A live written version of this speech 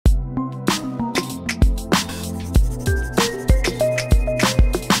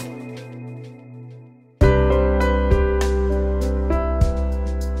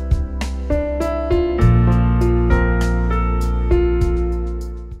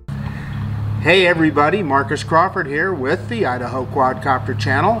Hey everybody, Marcus Crawford here with the Idaho Quadcopter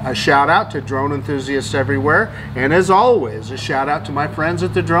channel. A shout out to drone enthusiasts everywhere, and as always, a shout out to my friends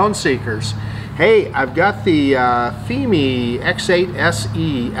at the Drone Seekers. Hey, I've got the Fimi X8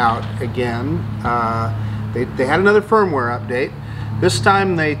 SE out again. They had another firmware update. This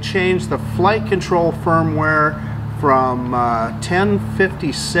time they changed the flight control firmware from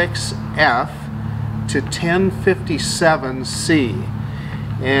 1056F to 1057C.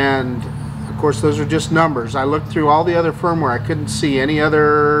 And of course, those are just numbers. I looked through all the other firmware. I couldn't see any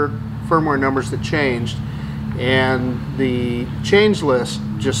other firmware numbers that changed. And the change list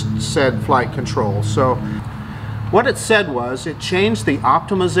just said flight control. So what it said was it changed the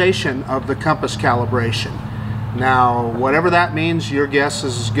optimization of the compass calibration. Now, whatever that means, your guess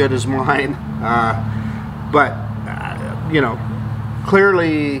is as good as mine. You know,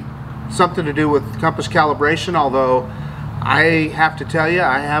 clearly something to do with compass calibration, although I have to tell you,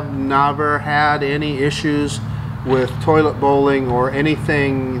 I have never had any issues with toilet bowling or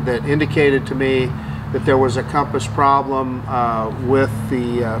anything that indicated to me that there was a compass problem with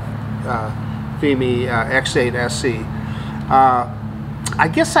the Fimi X8 SE. I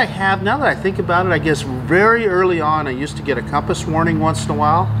guess I have, now that I think about it, I guess very early on I used to get a compass warning once in a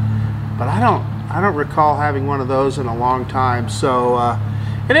while, but I don't recall having one of those in a long time. So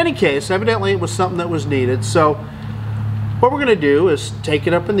in any case, evidently it was something that was needed. So what we're going to do is take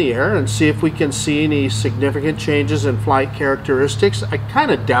it up in the air and see if we can see any significant changes in flight characteristics. I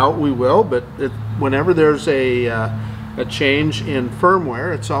kind of doubt we will, but whenever there's a change in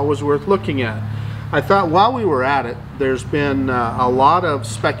firmware, it's always worth looking at. I thought while we were at it, there's been a lot of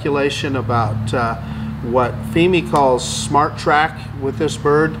speculation about what Fimi calls smart track with this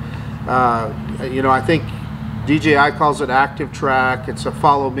bird. You know, I think DJI calls it active track. It's a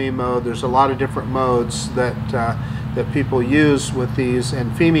follow me mode. There's a lot of different modes that people use with these, and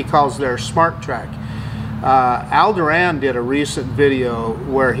Fimi calls their smart track. Al Duran did a recent video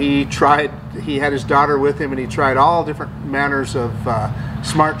where he had his daughter with him and he tried all different manners of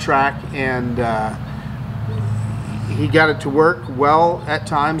smart track, and he got it to work well at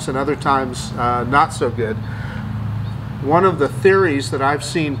times and other times not so good. One of the theories that I've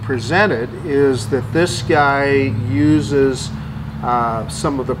seen presented is that this guy uses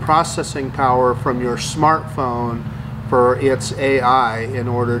some of the processing power from your smartphone for its AI in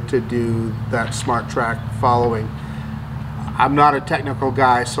order to do that smart track following. I'm not a technical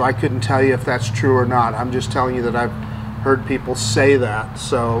guy, so I couldn't tell you if that's true or not. I'm just telling you that I've heard people say that,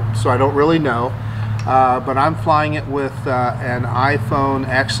 so I don't really know. But I'm flying it with an iPhone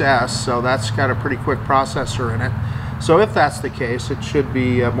XS, so that's got a pretty quick processor in it. So if that's the case, it should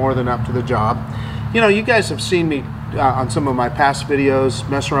be more than up to the job. You know, you guys have seen me on some of my past videos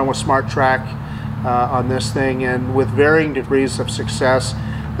mess around with smart track on this thing, and with varying degrees of success.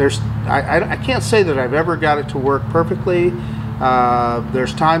 I can't say that I've ever got it to work perfectly.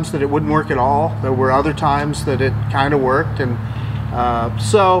 There's times that it wouldn't work at all. There were other times that it kind of worked, and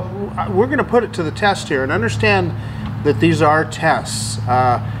so we're going to put it to the test here and understand that these are tests.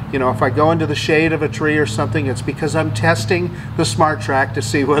 You know, if I go into the shade of a tree or something, it's because I'm testing the smart track to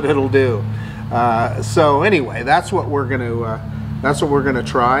see what it'll do. So anyway, that's what we're going to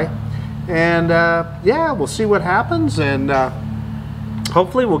try. And yeah, we'll see what happens, and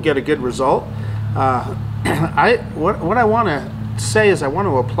hopefully we'll get a good result. What I want to say is I want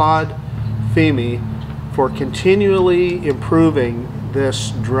to applaud Fimi for continually improving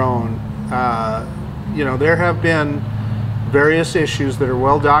this drone. You know, there have been various issues that are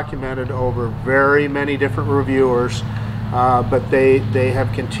well documented over very many different reviewers, but they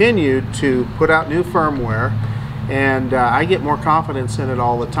have continued to put out new firmware, and I get more confidence in it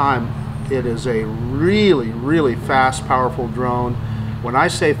all the time. It is a really fast, powerful drone. When I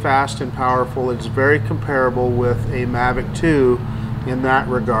say fast and powerful, it's very comparable with a Mavic 2 in that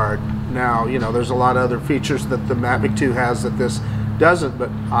regard. Now, you know, there's a lot of other features that the Mavic 2 has that this doesn't, but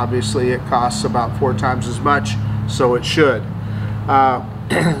obviously it costs about 4 times as much, so it should. All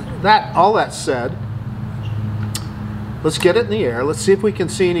that said, let's get it in the air. Let's see if we can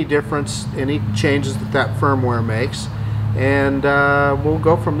see any difference, any changes that firmware makes, and we'll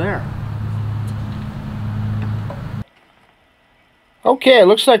go from there. Okay, it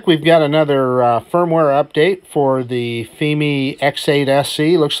looks like we've got another firmware update for the Fimi X8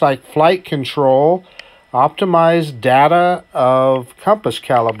 SE. Looks like flight control, optimized data of compass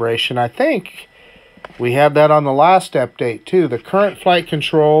calibration. I think we had that on the last update too. The current flight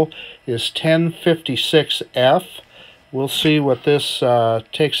control is 1056F. We'll see what this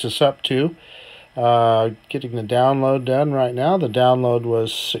takes us up to. Getting the download done right now. The download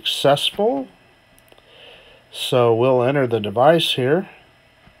was successful. So we'll enter the device here.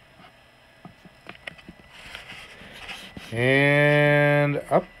 And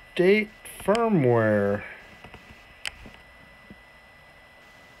update firmware.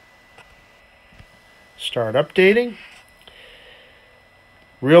 Start updating.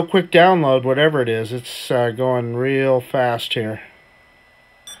 Real quick download, whatever it is. It's going real fast here.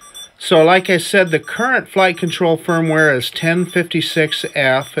 So like I said, the current flight control firmware is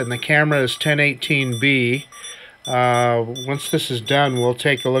 1056F and the camera is 1018B. Once this is done, we'll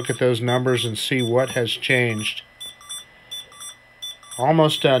take a look at those numbers and see what has changed.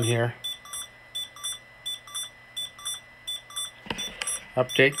 Almost done here.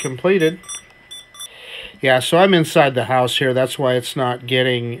 Update completed. Yeah, so I'm inside the house here. That's why it's not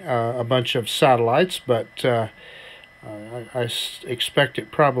getting a bunch of satellites, but I expect it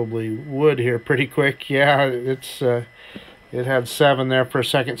probably would here pretty quick. Yeah, it had 7 there for a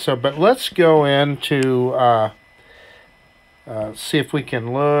second. So, but let's go into see if we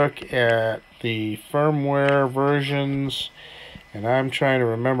can look at the firmware versions. And I'm trying to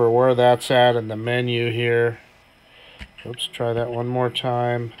remember where that's at in the menu here. Oops, try that one more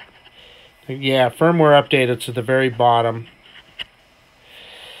time. Yeah, firmware update, it's at the very bottom.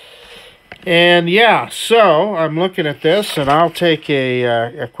 And yeah, so I'm looking at this, and I'll take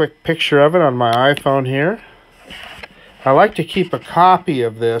a quick picture of it on my iPhone here. I like to keep a copy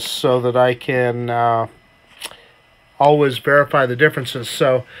of this so that I can always verify the differences.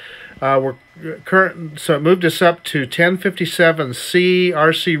 So so it moved us up to 1057C.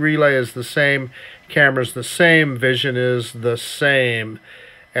 RC relay is the same, camera's the same, vision is the same.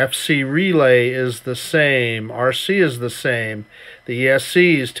 FC relay is the same. RC is the same. The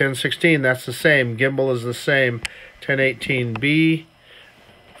ESC is 1016. That's the same. Gimbal is the same. 1018B.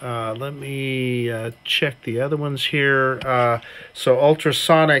 Let me check the other ones here. So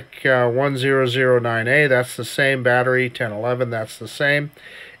ultrasonic 1009A. That's the same. Battery 1011. That's the same.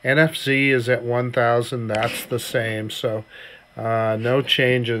 NFC is at 1000. That's the same. So no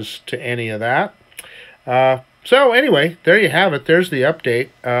changes to any of that. So anyway, there you have it. There's the update.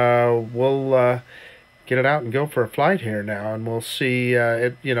 We'll get it out and go for a flight here now, and we'll see. All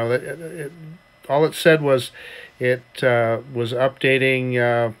it said was it was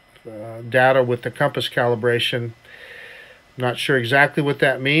updating data with the compass calibration. Not sure exactly what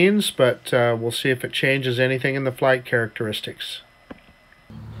that means, but we'll see if it changes anything in the flight characteristics.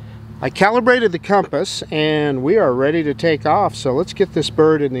 I calibrated the compass, and we are ready to take off. So let's get this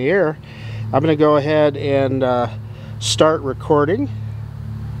bird in the air. I'm going to go ahead and start recording.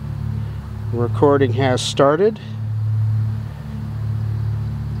 Recording has started.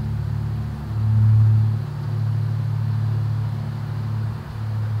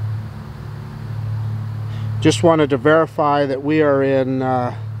 Just wanted to verify that we are in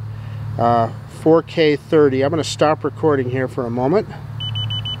 4K 30. I'm going to stop recording here for a moment.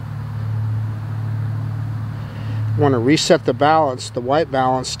 I want to reset the balance, the white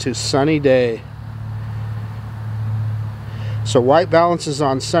balance, to sunny day. So white balance is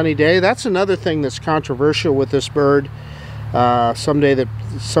on sunny day. That's another thing that's controversial with this bird. Some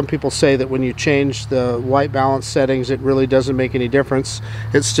people say that when you change the white balance settings, it really doesn't make any difference.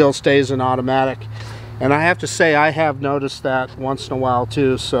 It still stays in automatic. And I have to say, I have noticed that once in a while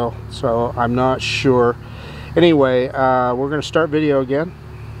too, so I'm not sure. Anyway, we're going to start video again.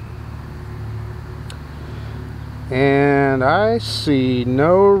 And I see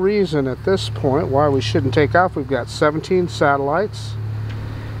no reason at this point why we shouldn't take off. We've got 17 satellites.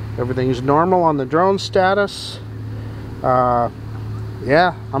 Everything's normal on the drone status. Yeah,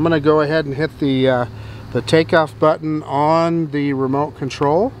 I'm going to go ahead and hit the takeoff button on the remote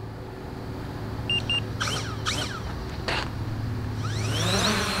control.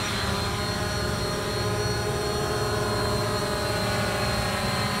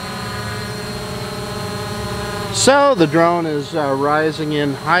 So the drone is rising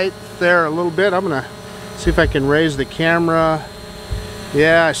in height there a little bit. I'm gonna see if I can raise the camera.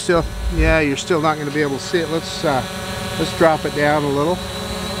 Yeah, you're still not gonna be able to see it. Let's drop it down a little.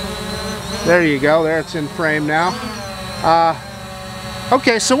 There you go. There, it's in frame now.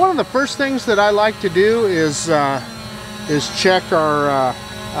 Okay, so one of the first things that I like to do is check our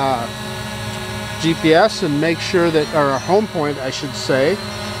GPS and make sure that, or our home point, I should say,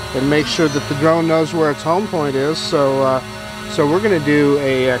 and make sure that the drone knows where its home point is. So we're going to do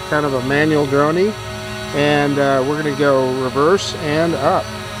a kind of a manual droney, and we're going to go reverse and up.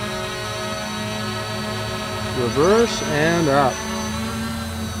 Reverse and up.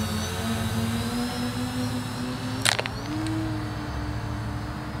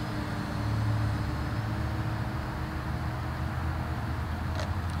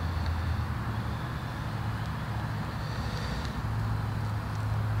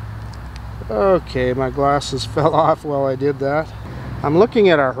 Okay, my glasses fell off while I did that. I'm looking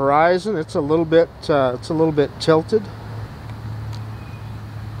at our horizon. It's a little bit tilted.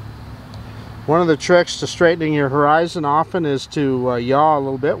 One of the tricks to straightening your horizon often is to yaw a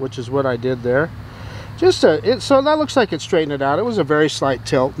little bit, which is what I did there. So that looks like it straightened it out. It was a very slight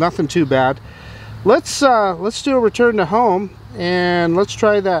tilt, nothing too bad. Let's do a return to home, and let's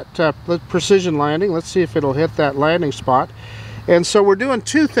try that precision landing. Let's see if it'll hit that landing spot. And so we're doing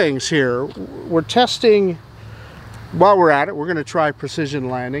two things here. We're testing, while we're at it, we're going to try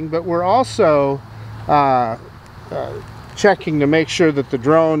precision landing, but we're also checking to make sure that the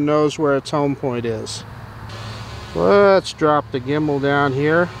drone knows where its home point is. Let's drop the gimbal down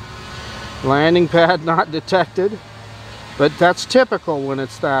here. Landing pad not detected, but that's typical when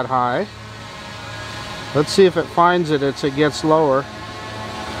it's that high. Let's see if it finds it as it gets lower.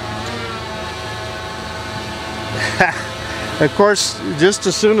 Of course, just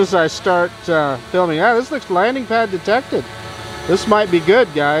as soon as I start filming, this looks landing pad detected. This might be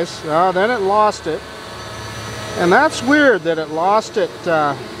good, guys. Then it lost it. And that's weird that it lost it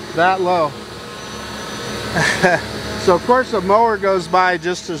that low. So of course the mower goes by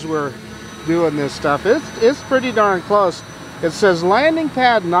just as we're doing this stuff. It's pretty darn close. It says landing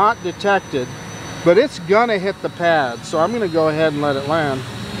pad not detected, but it's gonna hit the pad. So I'm gonna go ahead and let it land.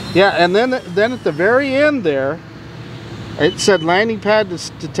 Yeah, and then at the very end there, it said landing pad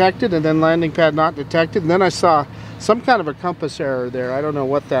detected and then landing pad not detected. And then I saw some kind of a compass error there. I don't know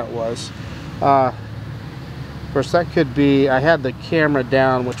what that was. Of course, that could be, I had the camera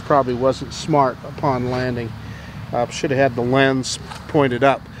down, which probably wasn't smart upon landing. Should have had the lens pointed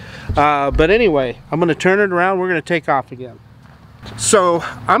up. But anyway, I'm going to turn it around. We're going to take off again. So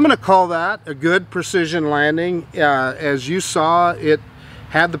I'm going to call that a good precision landing. As you saw, it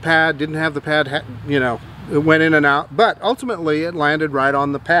had the pad, didn't have the pad, you know, it went in and out, but ultimately it landed right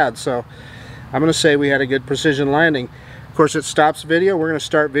on the pad. So I'm going to say we had a good precision landing. Of course, it stops video. We're going to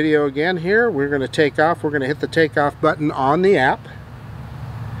start video again here. We're going to take off. We're going to hit the takeoff button on the app.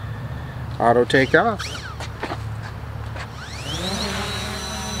 Auto takeoff.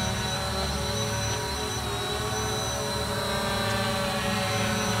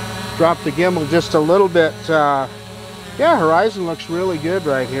 Drop the gimbal just a little bit. Yeah, horizon looks really good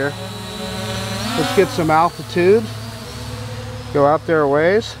right here. Let's get some altitude. Go out there a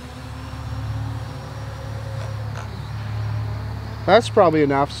ways. That's probably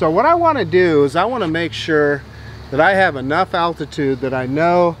enough. So what I want to do is I want to make sure that I have enough altitude that I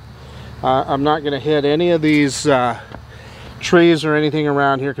know I'm not going to hit any of these trees or anything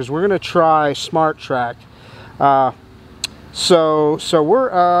around here, because we're going to try Smart Track. So we're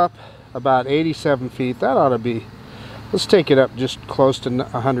up about 87 feet. That ought to be, let's take it up just close to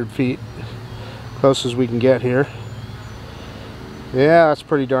 100 feet. Close as we can get here. Yeah, that's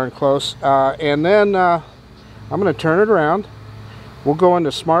pretty darn close. And then I'm going to turn it around. We'll go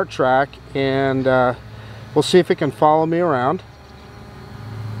into Smart Track, and we'll see if it can follow me around.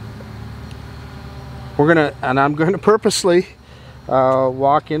 I'm going to purposely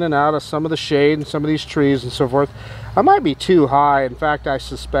walk in and out of some of the shade and some of these trees and so forth. I might be too high. In fact, I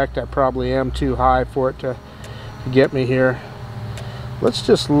suspect I probably am too high for it to get me here. Let's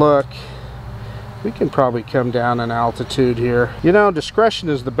just look. We can probably come down in altitude here. You know, discretion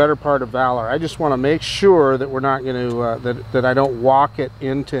is the better part of valor. I just want to make sure that we're not going to, that I don't walk it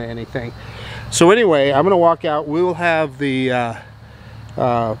into anything. So anyway, I'm going to walk out. We will have the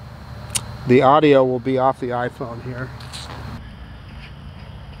audio will be off the iPhone here.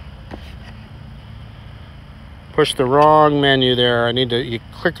 Push the wrong menu there. You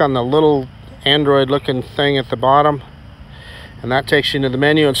click on the little Android looking thing at the bottom, and that takes you into the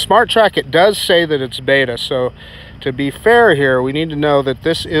menu. And Smart Track, it does say that it's beta, so to be fair here, we need to know that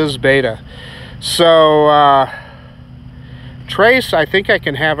this is beta. So Trace, I think I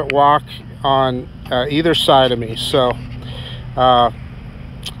can have it walk on either side of me. So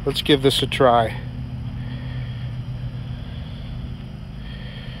let's give this a try.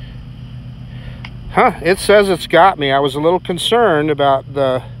 It says it's got me. I was a little concerned about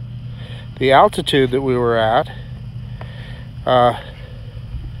the altitude that we were at. But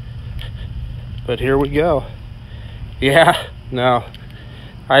here we go. Yeah, no,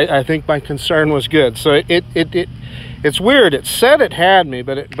 I think my concern was good. So it's weird. It said it had me,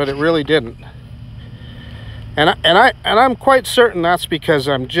 but it really didn't. And I'm quite certain that's because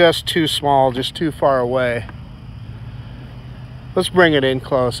I'm just too small, just too far away. Let's bring it in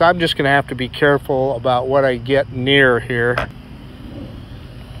close. I'm just going to have to be careful about what I get near here.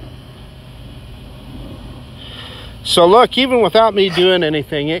 So look, even without me doing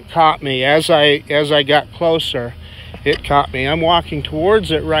anything, it caught me. As I got closer, it caught me. I'm walking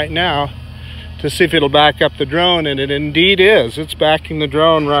towards it right now. to see if it'll back up the drone, and it indeed is. It's backing the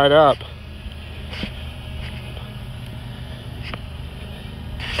drone right up.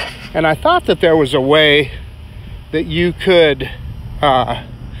 And I thought that there was a way that you could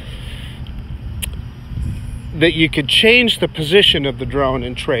change the position of the drone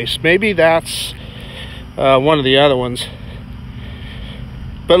in trace. Maybe that's one of the other ones.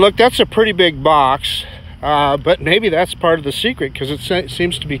 But look, that's a pretty big box. But maybe that's part of the secret, because it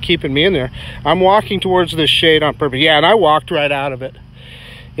seems to be keeping me in there. I'm walking towards this shade on purpose. Yeah, and I walked right out of it.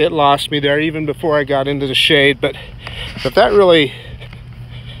 It lost me there even before I got into the shade. But that really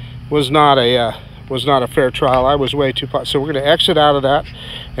was not a fair trial. I was way too far. So we're going to exit out of that,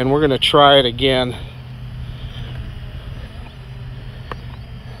 and we're going to try it again.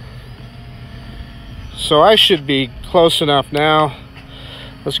 So I should be close enough now.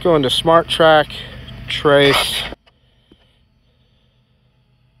 Let's go into Smart Track, trace.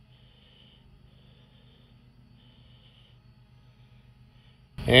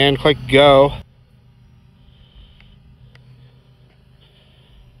 And click go.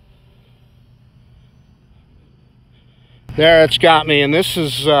 There, it's got me, and this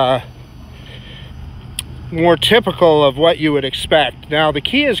is more typical of what you would expect. Now the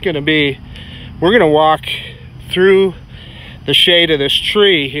key is going to be, we're going to walk through the shade of this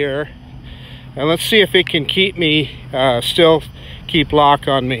tree here, and let's see if it can keep me, still keep lock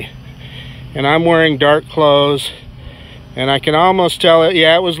on me. And I'm wearing dark clothes, and I can almost tell it,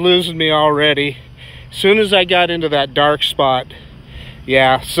 yeah, it was losing me already. As soon as I got into that dark spot,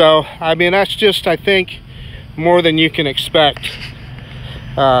 yeah. So, I mean, that's just, I think, more than you can expect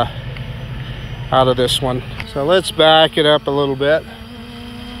out of this one. So let's back it up a little bit.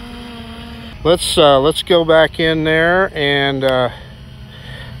 Let's go back in there, and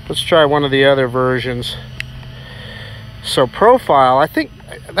let's try one of the other versions. So profile, I think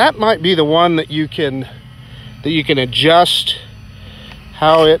that might be the one that you can adjust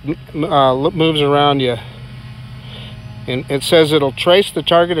how it moves around you. And it says it'll trace the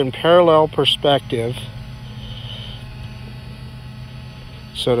target in parallel perspective.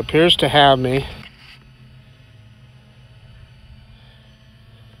 So it appears to have me.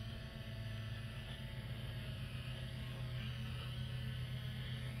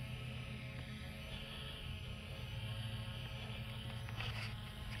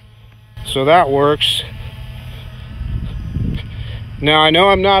 So that works. Now I know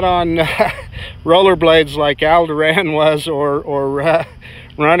I'm not on rollerblades like Alderan was, or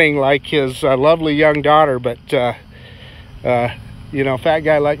running like his lovely young daughter, but you know, fat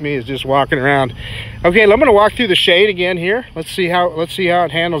guy like me is just walking around. Okay, I'm going to walk through the shade again here. Let's see how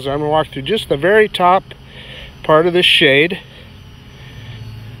it handles. I'm going to walk through just the very top part of the shade.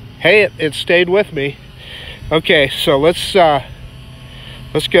 Hey, it stayed with me. Okay, so let's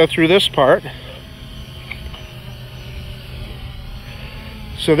go through this part.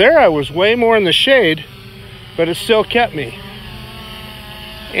 So there I was way more in the shade, but it still kept me.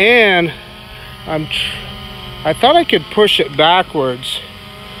 And I thought I could push it backwards,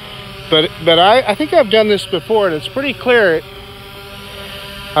 but I think I've done this before, and it's pretty clear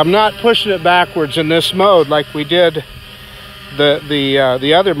I'm not pushing it backwards in this mode like we did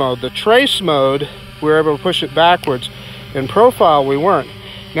the other mode. The trace mode, we were able to push it backwards. In profile, we weren't.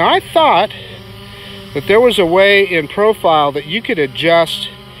 Now I thought that there was a way in profile that you could adjust.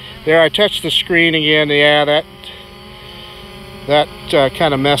 There, I touched the screen again. Yeah, that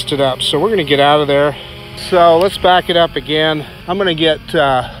kind of messed it up. So we're going to get out of there. So let's back it up again. I'm going to get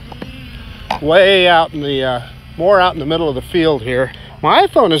way out in the more out in the middle of the field here. My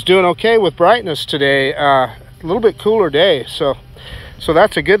iPhone is doing okay with brightness today. A little bit cooler day, so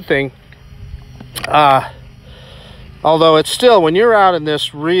that's a good thing. Although it's still, when you're out in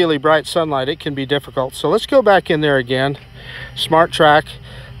this really bright sunlight, it can be difficult. So let's go back in there again. Smart Track.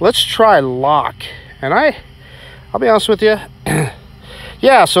 Let's try lock. And I'll be honest with you.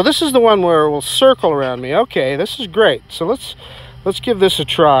 Yeah, so this is the one where it will circle around me. Okay, this is great. So let's give this a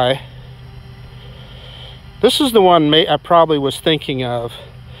try. This is the one I probably was thinking of,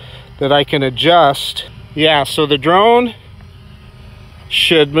 that I can adjust. Yeah, so the drone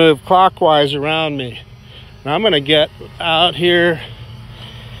should move clockwise around me. Now I'm going to get out here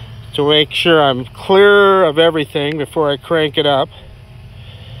to make sure I'm clear of everything before I crank it up.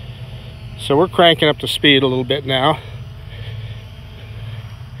 So we're cranking up the speed a little bit now.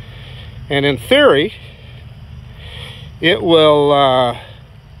 And in theory, it will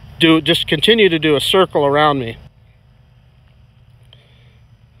just continue to do a circle around me.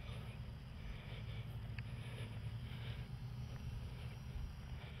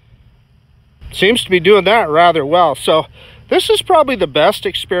 Seems to be doing that rather well. So This is probably the best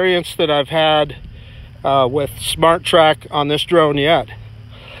experience that I've had with Smart Track on this drone yet.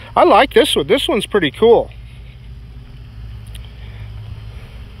 I like this one. This one's pretty cool.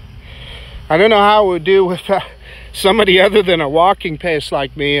 I don't know how it would do with somebody other than a walking pace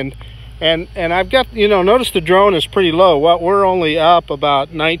like me, and I've got, you know, notice the drone is pretty low. Well, we're only up about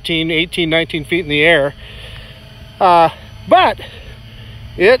 18, 19 feet in the air, but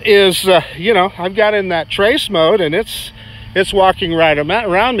it is, you know, I've got in that trace mode, and it's walking right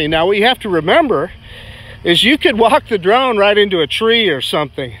around me. Now, what you have to remember is you could walk the drone right into a tree or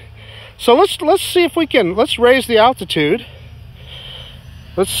something. So let's see if we can, let's raise the altitude.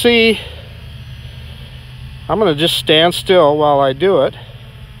 Let's see. I'm going to just stand still while I do it.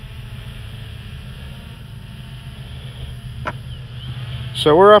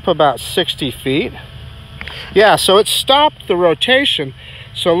 So we're up about 60 feet. Yeah, so it stopped the rotation.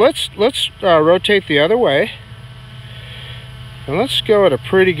 So let's rotate the other way. And let's go at a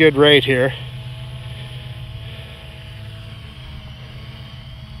pretty good rate here.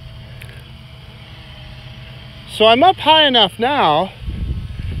 So I'm up high enough now.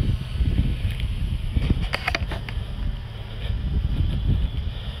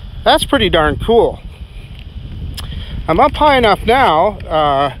 That's pretty darn cool. I'm up high enough now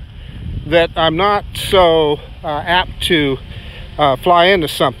that I'm not so apt to fly into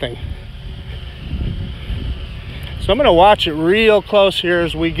something. So I'm going to watch it real close here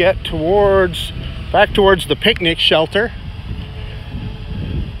as we get back towards the picnic shelter.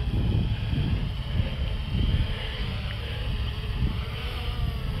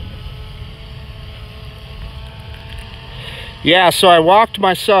 Yeah, so I walked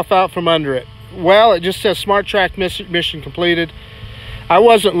myself out from under it. Well, it just says Smart Track mission completed. I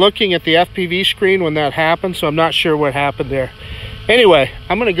wasn't looking at the FPV screen when that happened, so I'm not sure what happened there. Anyway,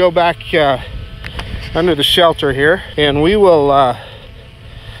 I'm going to go back under the shelter here, and we'll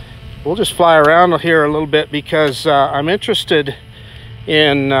just fly around here a little bit, because I'm interested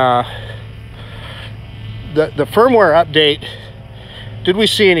in the firmware update. Did we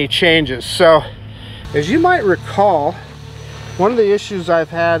see any changes? So, as you might recall, one of the issues I've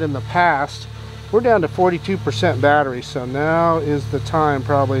had in the past, we're down to 42% battery, so now is the time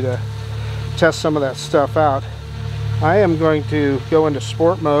probably to test some of that stuff out. I am going to go into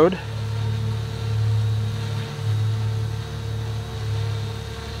sport mode.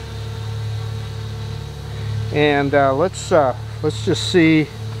 And let's just see,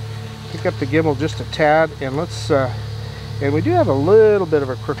 pick up the gimbal just a tad, and and we do have a little bit of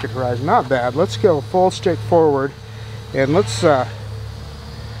a crooked horizon, not bad. Let's go full stick forward. And let's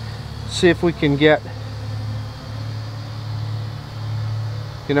see if we can get,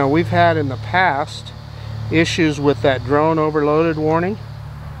 you know, we've had in the past issues with that drone overloaded warning,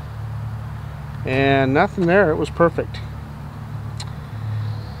 and nothing there. It was perfect.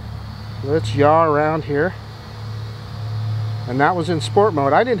 Let's yaw around here. And that was in sport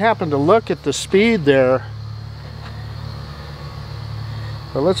mode. I didn't happen to look at the speed there,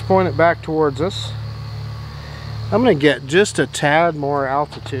 but let's point it back towards us. I'm going to get just a tad more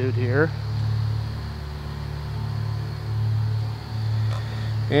altitude here.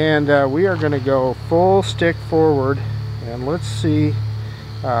 And we are going to go full stick forward, and let's see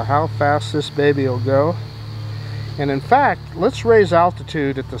how fast this baby will go. And in fact, let's raise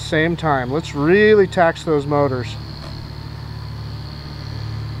altitude at the same time. Let's really tax those motors.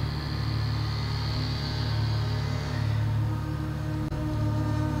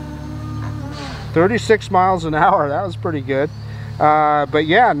 "36 miles an hour, that was pretty good. But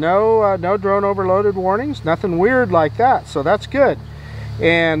yeah, no drone overloaded warnings, nothing weird like that, so that's good.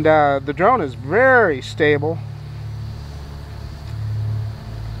 And the drone is very stable.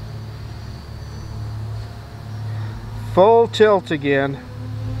 Full tilt again.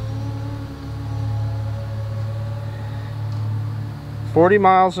 40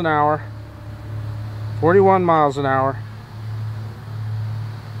 miles an hour, 41 miles an hour.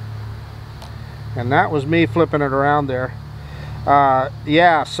 And that was me flipping it around there.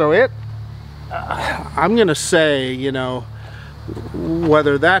 Yeah, so I'm gonna say, you know,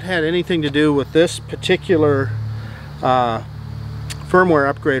 whether that had anything to do with this particular firmware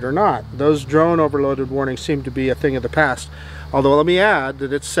upgrade or not, those drone overloaded warnings seem to be a thing of the past. Although let me add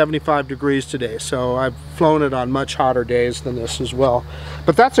that it's 75 degrees today, so I've flown it on much hotter days than this as well.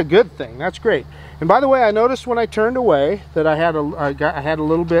 But that's a good thing. That's great. And by the way, I noticed when I turned away that I had a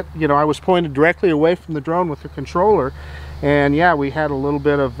little bit, you know, I was pointed directly away from the drone with the controller, and yeah, we had a little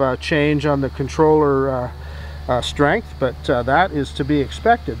bit of change on the controller strength, but that is to be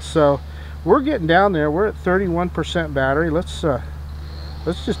expected. So we're getting down there. We're at 31% battery. Let's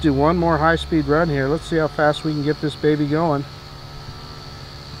Let's just do one more high-speed run here. Let's see how fast we can get this baby going.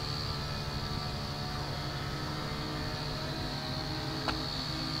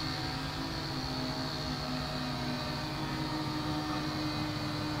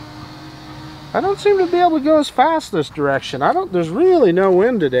 I don't seem to be able to go as fast this direction. There's really no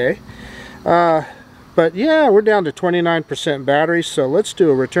wind today. But yeah, we're down to 29% battery, so let's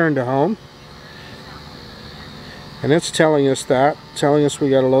do a return to home. And it's telling us we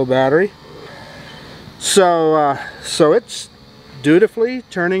got a low battery. So it's dutifully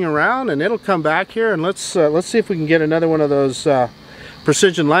turning around, and it'll come back here, and let's see if we can get another one of those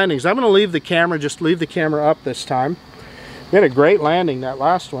precision landings. I'm going to leave the camera up this time. We had a great landing that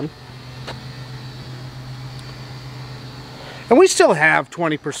last one. And we still have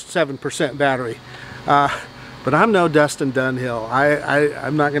 27% battery. But I'm no Dustin Dunhill.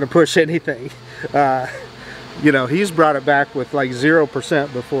 I'm not going to push anything. You know, he's brought it back with like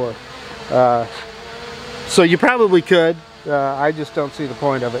 0% before. So you probably could. I just don't see the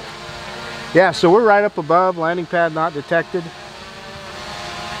point of it. Yeah, so we're right up above, landing pad not detected.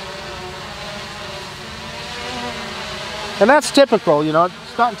 And that's typical, you know,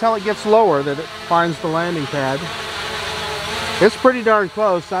 it's not until it gets lower that it finds the landing pad. It's pretty darn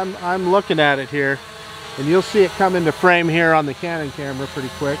close. I'm looking at it here, and you'll see it come into frame here on the Canon camera pretty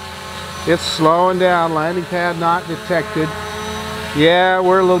quick. It's slowing down, landing pad not detected. Yeah,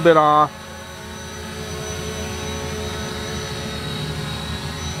 we're a little bit off.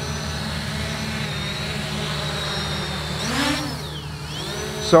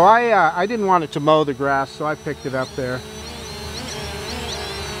 So I didn't want it to mow the grass, so I picked it up there.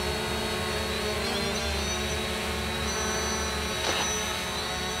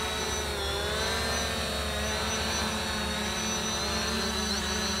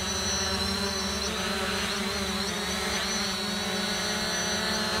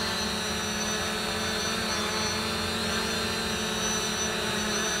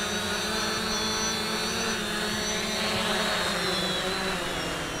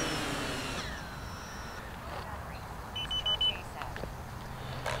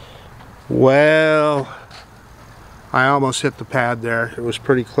 Well, I almost hit the pad there. It was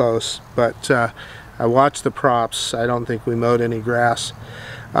pretty close, but I watched the props. I don't think we mowed any grass.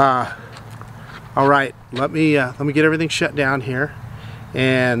 All right, let me get everything shut down here.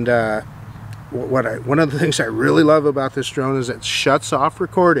 And one of the things I really love about this drone is it shuts off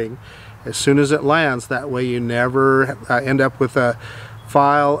recording as soon as it lands. That way you never end up with a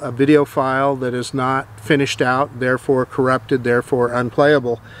video file that is not finished out, therefore corrupted, therefore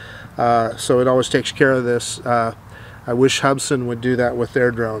unplayable. So it always takes care of this. I wish Hubsan would do that with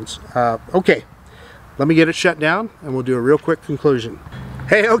their drones. Okay, let me get it shut down and we'll do a real quick conclusion.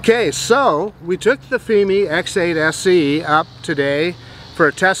 Hey, okay, so we took the Fimi X8 SE up today for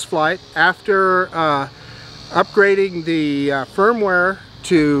a test flight after upgrading the firmware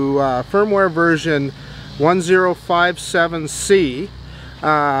to firmware version 1057C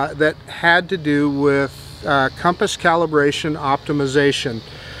that had to do with compass calibration optimization.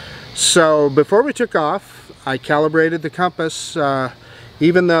 So before we took off, I calibrated the compass.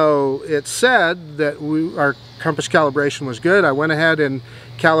 Even though it said that our compass calibration was good, I went ahead and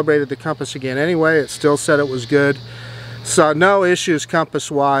calibrated the compass again anyway. It still said it was good. So no issues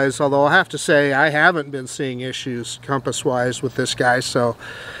compass wise, although I have to say I haven't been seeing issues compass wise with this guy. So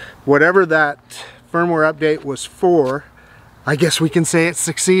whatever that firmware update was for, I guess we can say it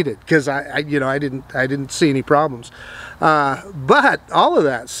succeeded, because I didn't see any problems. But all of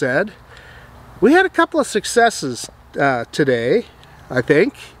that said, we had a couple of successes today, I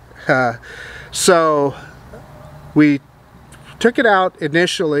think. So we took it out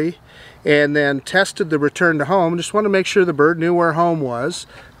initially and then tested the return to home. Just want to make sure the bird knew where home was.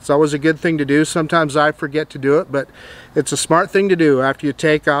 It's always a good thing to do. Sometimes I forget to do it, but it's a smart thing to do. After you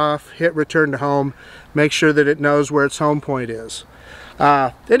take off, hit return to home, make sure that it knows where its home point is.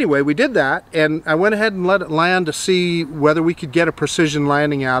 Anyway, we did that, and I went ahead and let it land to see whether we could get a precision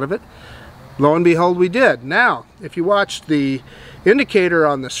landing out of it. Lo and behold, we did. Now, if you watch the indicator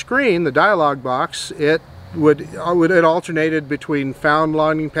on the screen, the dialog box, it alternated between found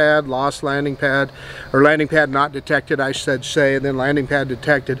landing pad, lost landing pad, or landing pad not detected, I should say, and then landing pad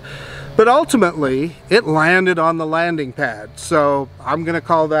detected. But ultimately, it landed on the landing pad. So I'm going to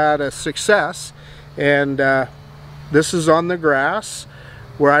call that a success. And this is on the grass,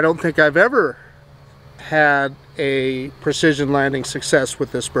 where I don't think I've ever had a precision landing success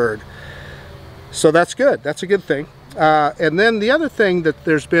with this bird. So that's good. That's a good thing. And then the other thing that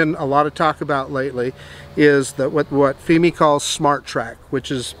there's been a lot of talk about lately is that what Fimi calls Smart Track,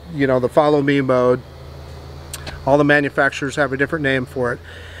 which is, you know, the follow me mode, All the manufacturers have a different name for it.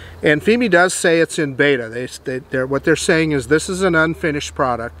 And Fimi does say it's in beta. What they're saying is this is an unfinished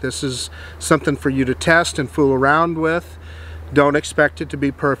product. This is something for you to test and fool around with. Don't expect it to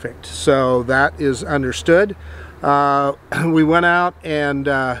be perfect. So that is understood. We went out and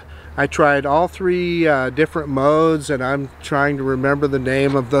I tried all 3 different modes, and I'm trying to remember the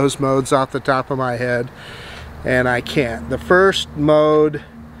name of those modes off the top of my head, and I can't. The first mode,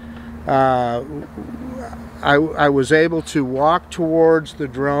 I was able to walk towards the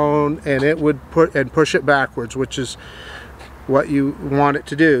drone and it would push it backwards, which is what you want it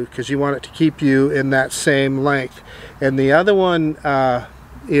to do, because you want it to keep you in that same length. And the other one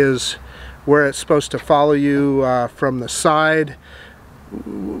is where it's supposed to follow you from the side.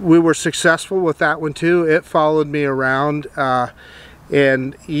 We were successful with that one too. It followed me around,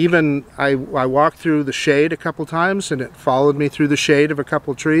 and even I walked through the shade a couple times and it followed me through the shade of a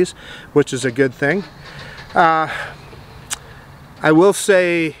couple trees, which is a good thing. I will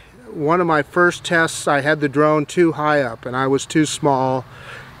say, one of my first tests, I had the drone too high up and I was too small,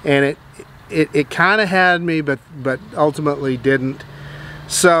 and it kind of had me, but ultimately didn't.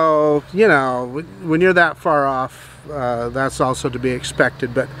 So, you know, when you're that far off, that's also to be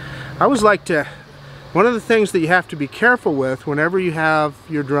expected. But I always like to, one of the things that you have to be careful with whenever you have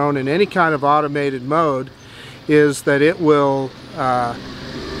your drone in any kind of automated mode is that it will,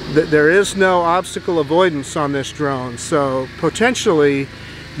 there is no obstacle avoidance on this drone. So potentially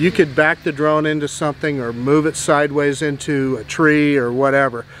you could back the drone into something or move it sideways into a tree or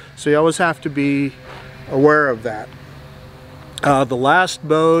whatever. So you always have to be aware of that. The last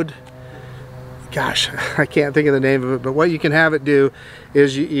mode, gosh, I can't think of the name of it, but what you can have it do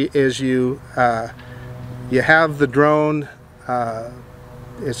is you have the drone,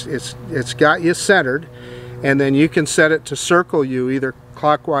 it's got you centered, and then you can set it to circle you either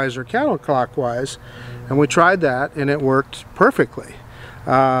clockwise or counterclockwise, and we tried that and it worked perfectly.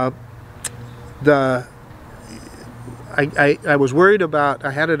 I was worried about,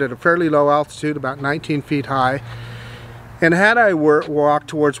 I had it at a fairly low altitude, about 19 feet high, and had I walked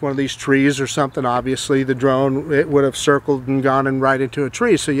towards one of these trees or something, obviously the drone, it would have circled and gone and right into a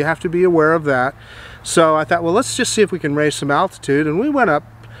tree. So you have to be aware of that. So I thought, well, let's just see if we can raise some altitude, and we went up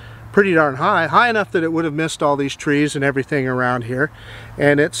pretty darn high enough that it would have missed all these trees and everything around here,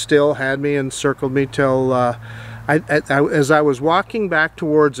 and it still had me and circled me till as I was walking back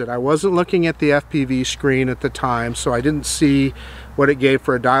towards it. I wasn't looking at the FPV screen at the time, so I didn't see what it gave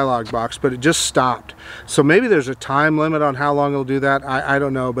for a dialog box, but it just stopped. So maybe there's a time limit on how long it'll do that. I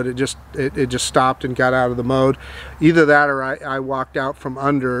don't know, but it just stopped and got out of the mode. Either that or I walked out from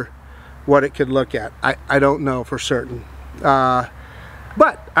under what it could look at. I don't know for certain.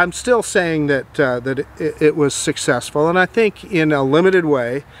 But I'm still saying that it was successful, and I think in a limited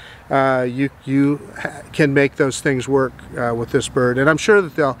way you can make those things work with this bird, and I'm sure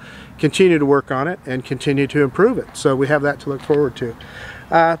that they'll continue to work on it and continue to improve it. So we have that to look forward to.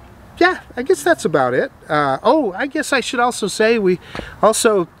 Yeah, I guess that's about it. Oh, I guess I should also say we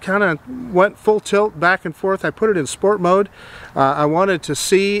also kind of went full tilt back and forth. I put it in sport mode. I wanted to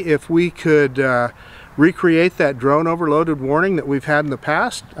see if we could recreate that drone overloaded warning that we've had in the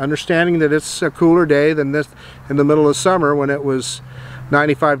past, understanding that it's a cooler day than this in the middle of summer when it was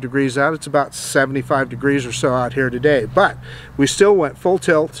 95 degrees out. It's about 75 degrees or so out here today, but we still went full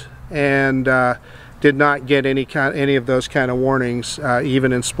tilt and did not get any of those kind of warnings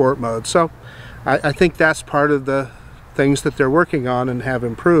even in sport mode. So I think that's part of the things that they're working on and have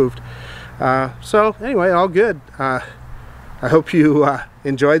improved. So anyway, all good. I hope you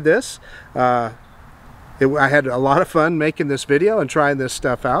enjoyed this. I had a lot of fun making this video and trying this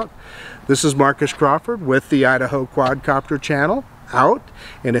stuff out. This is Marcus Crawford with the Idaho Quadcopter channel out.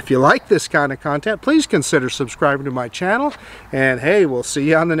 And if you like this kind of content, please consider subscribing to my channel. And hey, we'll see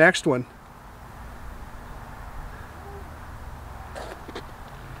you on the next one.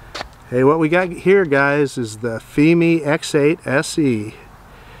 Hey, what we got here, guys, is the Fimi X8 SE.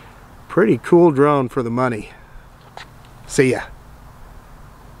 Pretty cool drone for the money. See ya.